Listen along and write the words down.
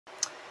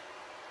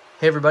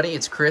Hey everybody,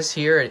 it's Chris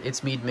here at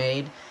It's Mead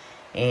Made,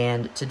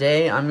 and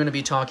today I'm going to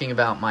be talking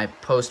about my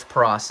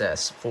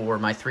post-process for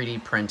my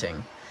 3D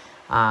printing.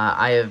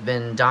 I have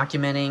been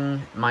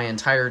documenting my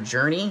entire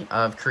journey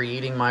of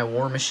creating my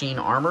War Machine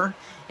armor,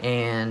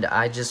 and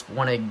I just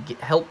want to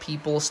help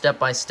people step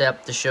by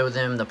step to show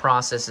them the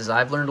processes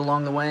I've learned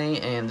along the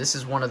way, and this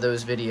is one of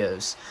those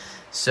videos.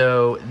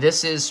 So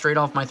this is straight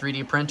off my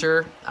 3D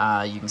printer.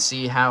 You can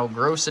see how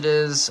gross it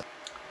is.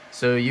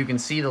 So you can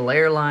see the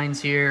layer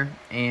lines here,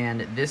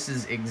 and this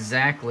is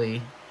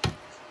exactly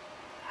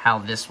how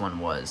this one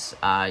was.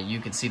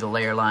 You can see the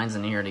layer lines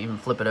in here. To even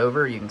flip it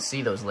over, you can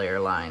see those layer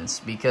lines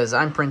because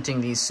I'm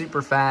printing these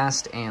super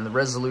fast and the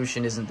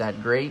resolution isn't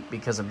that great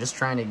because I'm just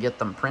trying to get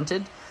them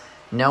printed,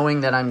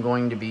 knowing that I'm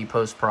going to be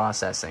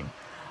post-processing.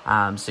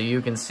 So you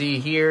can see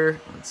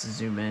here, let's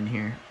zoom in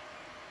here.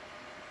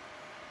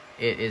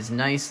 It is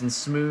nice and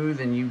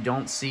smooth and you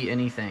don't see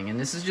anything. And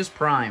this is just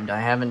primed. I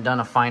haven't done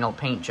a final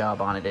paint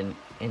job on it in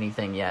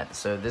anything yet.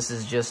 So this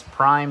is just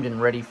primed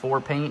and ready for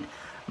paint.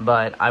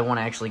 But I want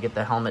to actually get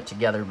the helmet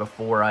together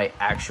before I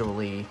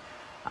actually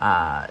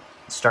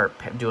start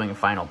doing a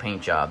final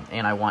paint job.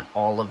 And I want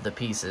all of the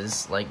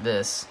pieces like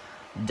this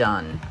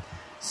done.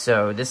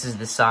 So this is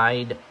the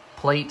side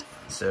plate.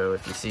 So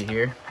if you see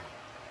here,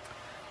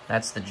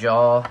 that's the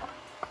jaw.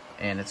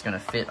 And it's going to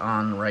fit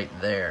on right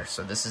there.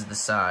 So this is the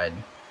side.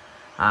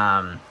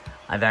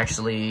 I've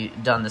actually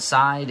done the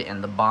side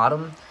and the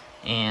bottom,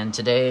 and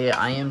today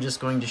I am just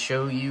going to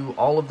show you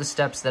all of the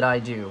steps that I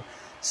do.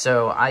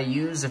 So I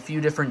use a few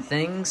different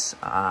things,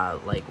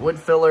 like wood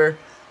filler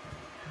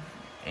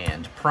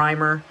and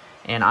primer,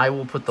 and I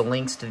will put the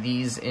links to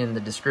these in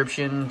the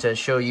description to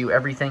show you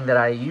everything that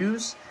I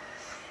use.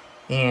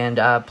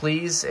 And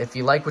please, if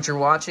you like what you're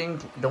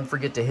watching, don't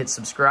forget to hit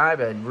subscribe.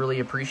 I'd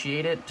really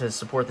appreciate it to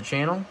support the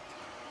channel.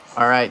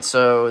 Alright,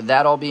 so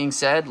that all being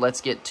said, let's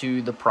get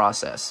to the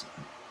process.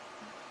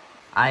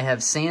 I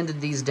have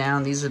sanded these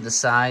down. These are the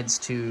sides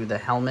to the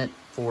helmet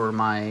for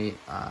my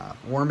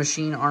War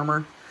Machine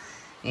armor.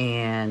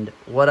 And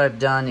what I've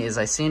done is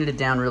I sanded it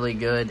down really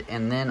good,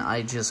 and then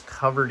I just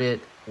covered it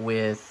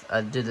with,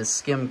 did a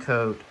skim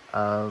coat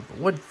of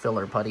wood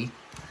filler putty,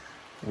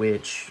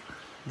 which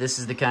this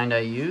is the kind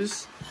I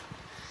use.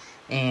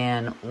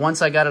 And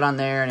once I got it on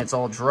there and it's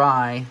all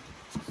dry,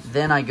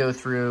 then I go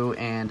through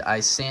and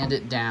I sand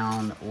it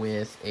down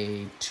with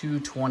a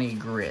 220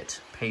 grit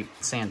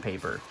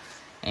sandpaper.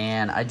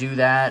 And I do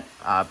that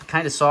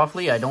kind of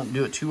softly. I don't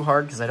do it too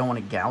hard because I don't want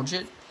to gouge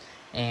it.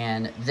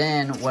 And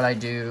then what I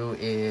do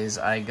is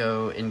I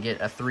go and get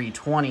a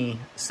 320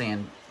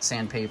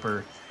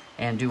 sandpaper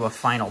and do a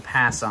final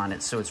pass on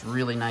it so it's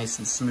really nice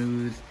and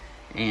smooth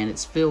and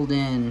it's filled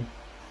in.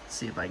 Let's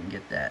see if I can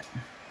get that.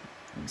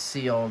 You can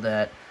see all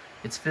that.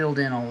 It's filled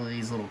in all of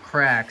these little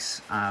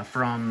cracks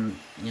from,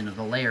 you know,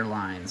 the layer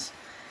lines.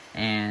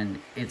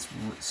 And it's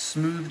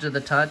smooth to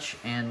the touch,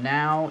 and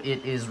now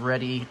it is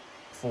ready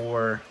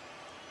for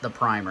the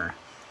primer.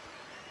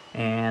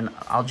 And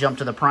I'll jump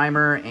to the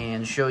primer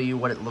and show you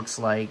what it looks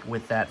like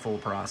with that full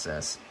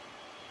process.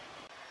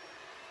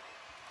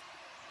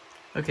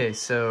 Okay,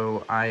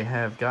 so I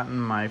have gotten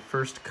my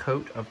first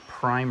coat of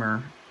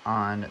primer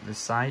on the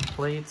side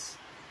plates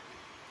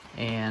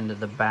and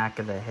the back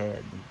of the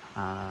head.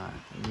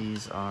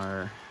 These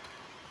are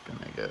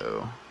gonna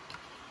go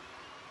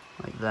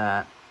like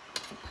that,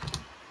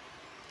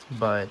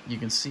 but you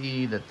can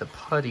see that the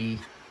putty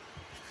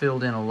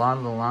filled in a lot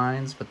of the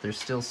lines, but there's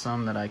still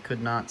some that I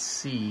could not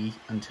see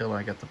until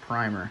I got the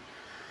primer.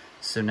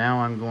 So now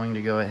I'm going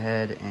to go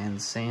ahead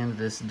and sand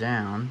this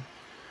down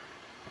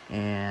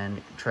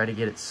and try to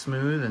get it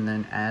smooth and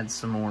then add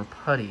some more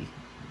putty.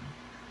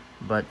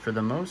 But for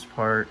the most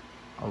part,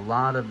 a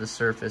lot of the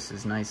surface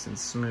is nice and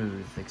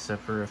smooth,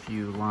 except for a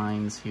few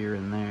lines here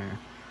and there.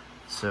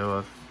 So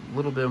a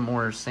little bit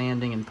more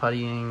sanding and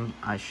puttying,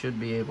 I should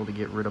be able to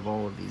get rid of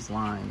all of these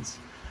lines.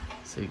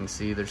 So you can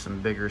see there's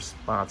some bigger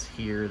spots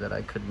here that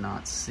I could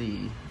not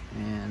see,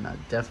 and I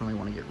definitely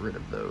want to get rid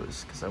of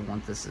those because I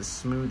want this as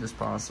smooth as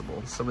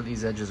possible. Some of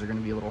these edges are going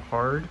to be a little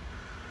hard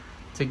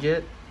to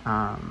get,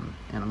 and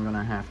I'm going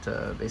to have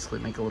to basically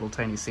make a little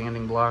tiny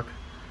sanding block,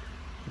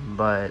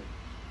 but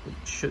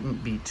it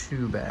shouldn't be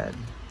too bad.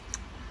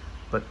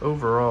 But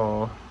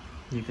overall,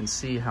 you can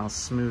see how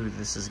smooth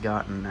this has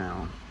gotten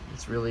now.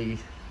 It's really,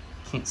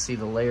 can't see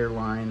the layer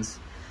lines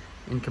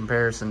in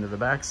comparison to the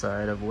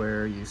backside of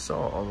where you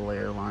saw all the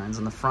layer lines,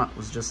 and the front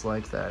was just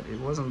like that. It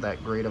wasn't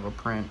that great of a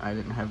print. I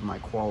didn't have my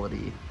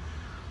quality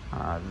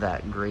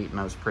that great, and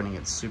I was printing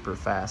it super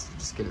fast to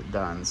just get it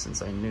done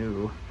since I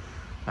knew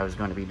I was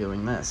going to be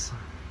doing this.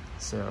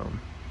 So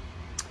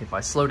if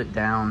I slowed it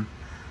down,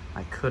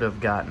 I could have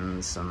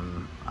gotten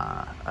some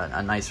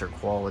a nicer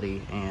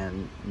quality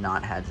and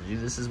not had to do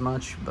this as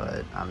much,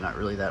 but I'm not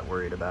really that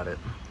worried about it.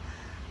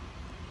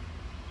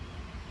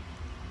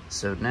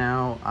 So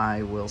now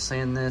I will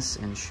sand this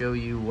and show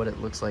you what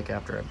it looks like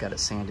after I've got it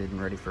sanded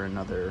and ready for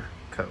another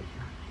coat.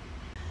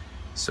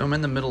 So I'm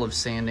in the middle of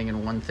sanding,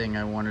 and one thing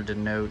I wanted to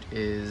note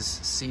is,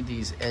 see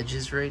these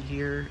edges right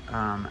here?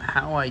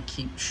 How I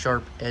keep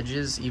sharp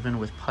edges even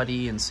with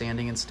putty and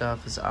sanding and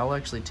stuff is I'll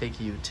actually take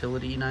a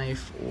utility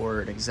knife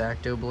or an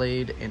X-Acto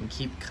blade and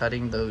keep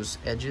cutting those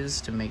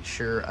edges to make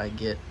sure I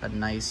get a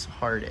nice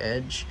hard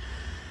edge.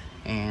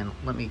 And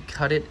let me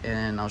cut it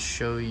and I'll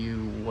show you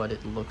what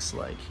it looks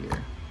like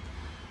here.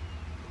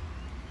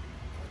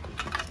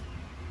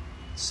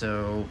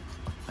 So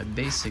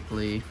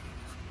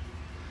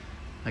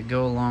I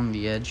go along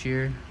the edge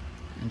here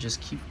and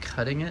just keep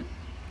cutting it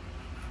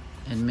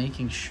and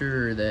making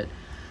sure that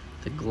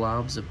the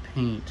globs of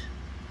paint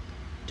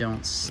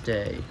don't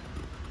stay,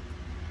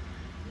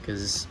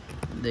 because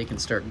they can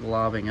start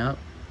globbing up,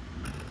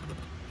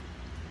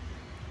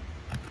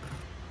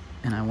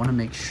 and I want to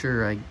make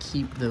sure I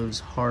keep those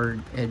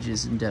hard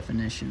edges and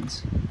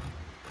definitions.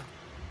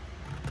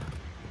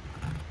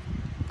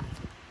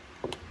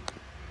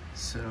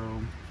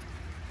 So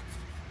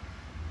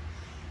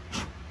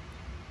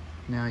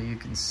now you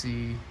can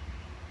see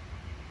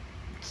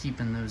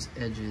keeping those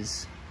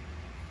edges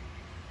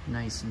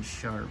nice and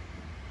sharp.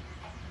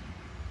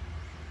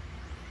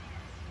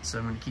 So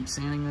I'm going to keep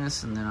sanding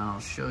this and then I'll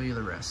show you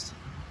the rest.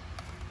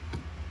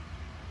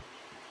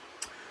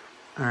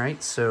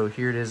 Alright, so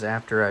here it is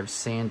after I've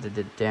sanded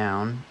it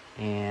down,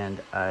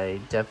 and I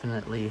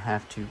definitely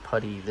have to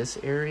putty this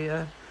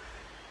area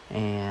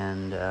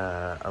and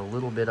a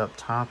little bit up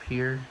top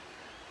here,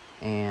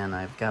 and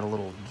I've got a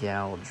little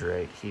gouge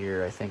right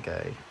here. I think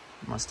I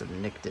must have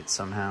nicked it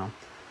somehow,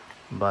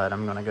 but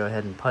I'm gonna go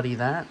ahead and putty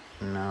that,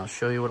 and I'll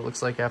show you what it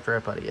looks like after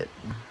I putty it.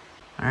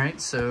 Alright,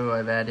 so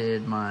I've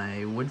added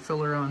my wood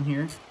filler on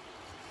here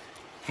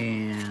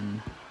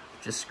and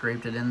just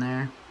scraped it in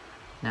there.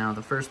 Now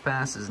the first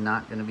pass is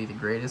not going to be the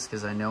greatest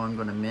because I know I'm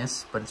going to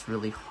miss, but it's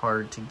really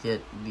hard to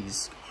get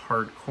these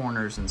hard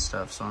corners and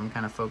stuff, so I'm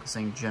kind of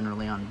focusing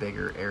generally on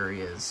bigger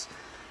areas.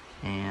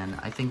 And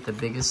I think the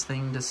biggest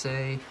thing to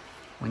say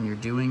when you're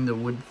doing the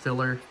wood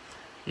filler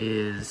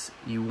is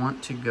you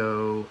want to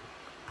go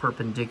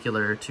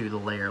perpendicular to the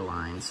layer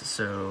lines.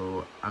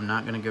 So I'm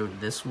not going to go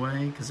this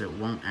way because it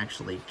won't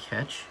actually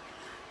catch.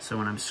 So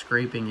when I'm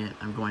scraping it,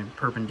 I'm going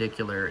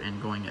perpendicular and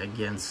going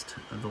against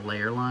the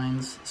layer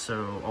lines,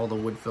 so all the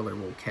wood filler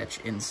will catch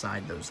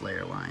inside those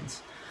layer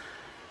lines.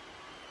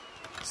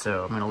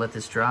 So I'm going to let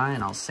this dry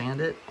and I'll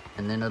sand it,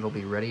 and then it'll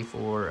be ready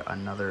for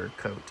another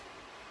coat.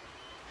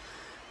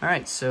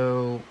 Alright,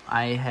 so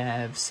I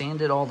have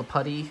sanded all the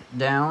putty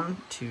down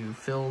to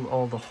fill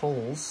all the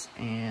holes,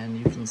 and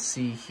you can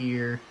see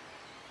here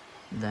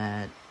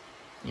that,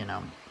 you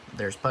know,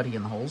 there's putty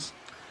in the holes.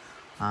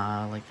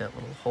 Like that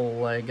little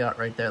hole I got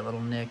right there,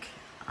 little nick.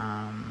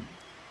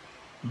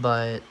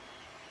 But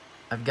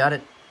I've got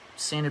it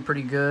sanded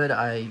pretty good.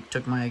 I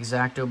took my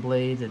X-Acto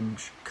blade and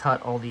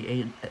cut all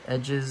the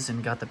edges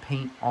and got the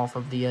paint off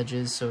of the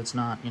edges so it's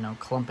not, you know,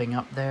 clumping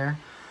up there.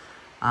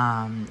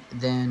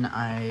 Then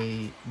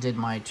I did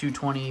my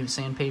 220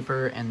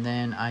 sandpaper, and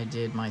then I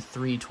did my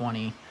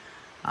 320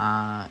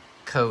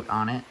 coat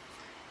on it.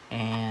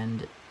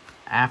 And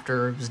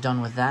after I was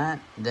done with that,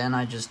 then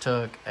I just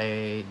took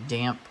a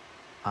damp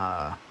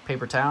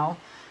paper towel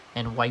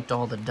and wiped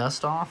all the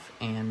dust off,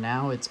 and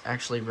now it's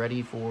actually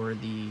ready for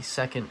the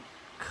second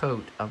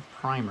coat of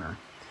primer.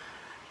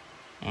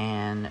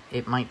 And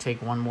it might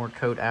take one more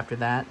coat after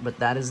that, but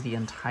that is the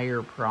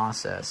entire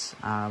process.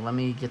 Let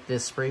me get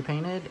this spray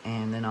painted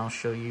and then I'll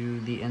show you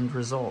the end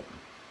result.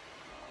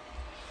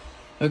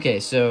 Okay,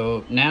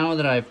 so now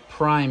that I've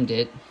primed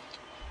it,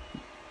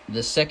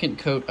 the second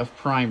coat of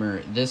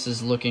primer, this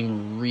is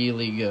looking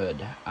really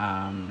good.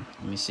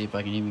 Let me see if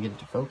I can even get it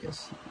to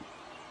focus.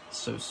 It's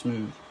so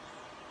smooth.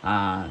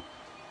 I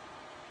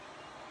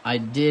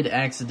did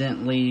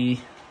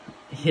accidentally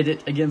hit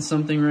it against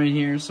something right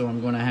here, so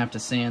I'm going to have to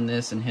sand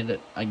this and hit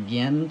it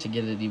again to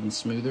get it even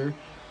smoother.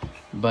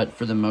 But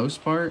for the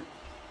most part,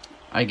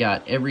 I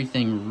got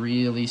everything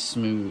really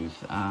smooth.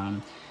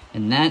 And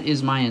that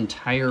is my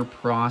entire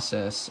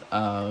process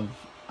of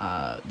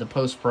the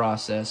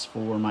post-process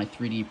for my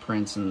 3D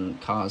prints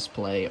and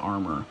cosplay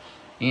armor.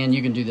 And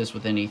you can do this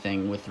with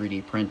anything with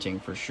 3D printing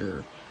for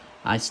sure.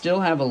 I still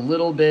have a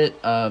little bit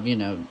of, you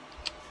know,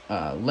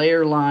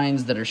 layer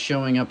lines that are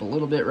showing up a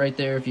little bit right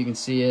there if you can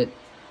see it.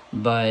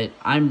 But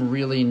I'm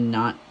really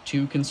not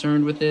too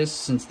concerned with this.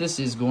 Since this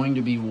is going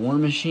to be War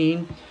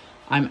Machine,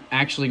 I'm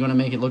actually going to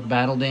make it look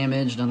battle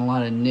damaged and a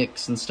lot of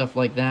nicks and stuff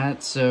like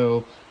that.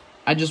 So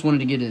I just wanted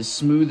to get it as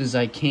smooth as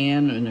I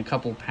can in a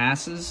couple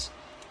passes.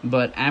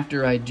 But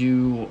after I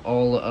do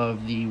all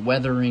of the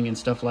weathering and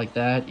stuff like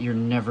that, you're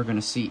never going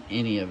to see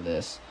any of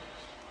this.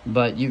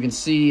 But you can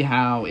see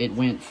how it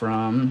went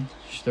from,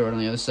 just throw it on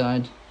the other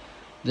side,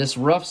 this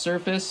rough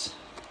surface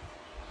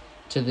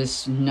to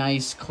this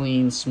nice,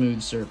 clean,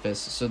 smooth surface.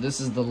 So this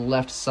is the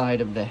left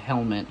side of the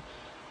helmet,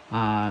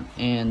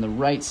 and the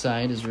right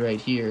side is right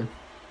here.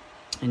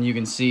 And you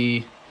can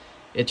see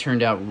it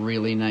turned out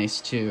really nice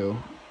too.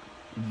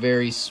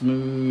 Very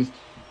smooth.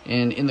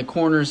 And in the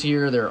corners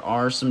here, there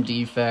are some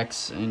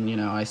defects, and you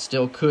know, I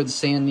still could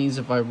sand these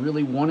if I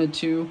really wanted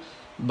to,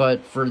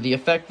 But for the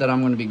effect that I'm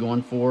going to be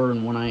going for,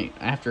 and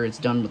after it's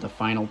done with the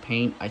final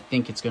paint, I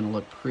think it's going to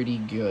look pretty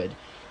good.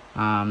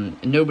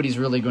 Nobody's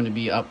really going to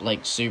be up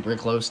like super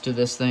close to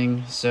this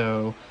thing,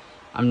 so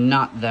I'm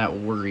not that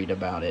worried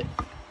about it.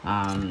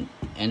 And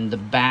the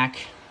back,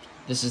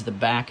 this is the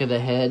back of the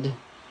head.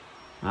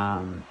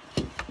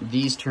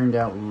 These turned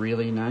out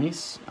really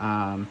nice.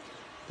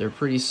 They're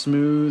pretty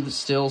smooth.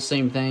 Still,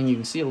 same thing. You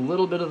can see a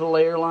little bit of the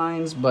layer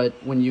lines, but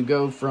when you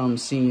go from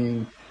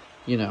seeing,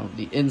 you know,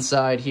 the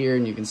inside here,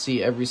 and you can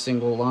see every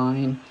single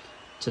line,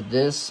 to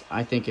this,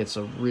 I think it's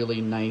a really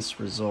nice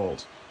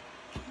result.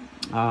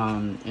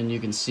 And you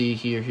can see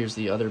here's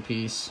the other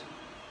piece.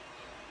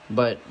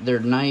 But they're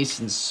nice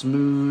and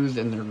smooth,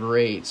 and they're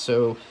great.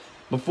 So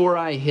before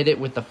I hit it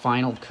with the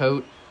final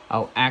coat,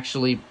 I'll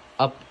actually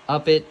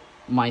up it,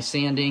 my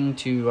sanding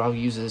to, I'll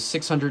use a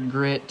 600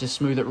 grit to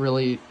smooth it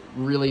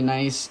really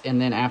nice, and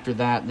then after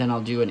that, then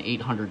I'll do an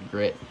 800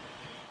 grit.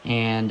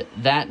 And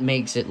that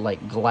makes it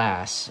like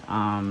glass,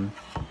 and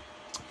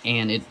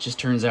it just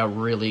turns out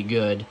really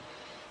good.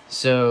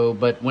 So,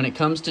 but when it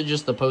comes to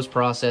just the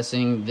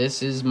post-processing,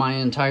 this is my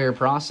entire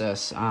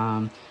process.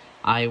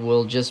 I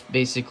will just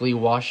basically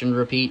wash and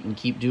repeat and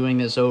keep doing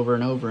this over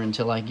and over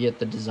until I get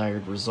the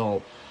desired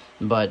result.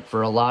 But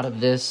for a lot of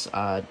this,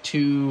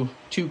 two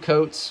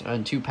coats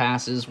and 2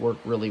 passes work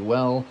really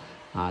well.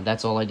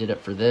 That's all I did it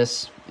for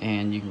this,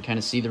 and you can kind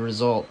of see the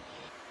result.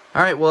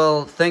 Alright,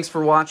 well, thanks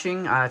for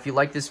watching. If you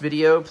like this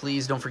video,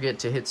 please don't forget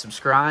to hit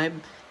subscribe,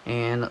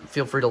 and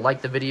feel free to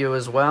like the video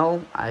as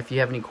well. If you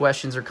have any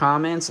questions or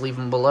comments, leave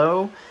them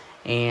below,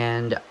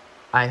 and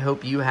I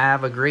hope you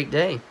have a great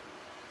day.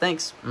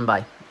 Thanks, and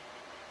bye.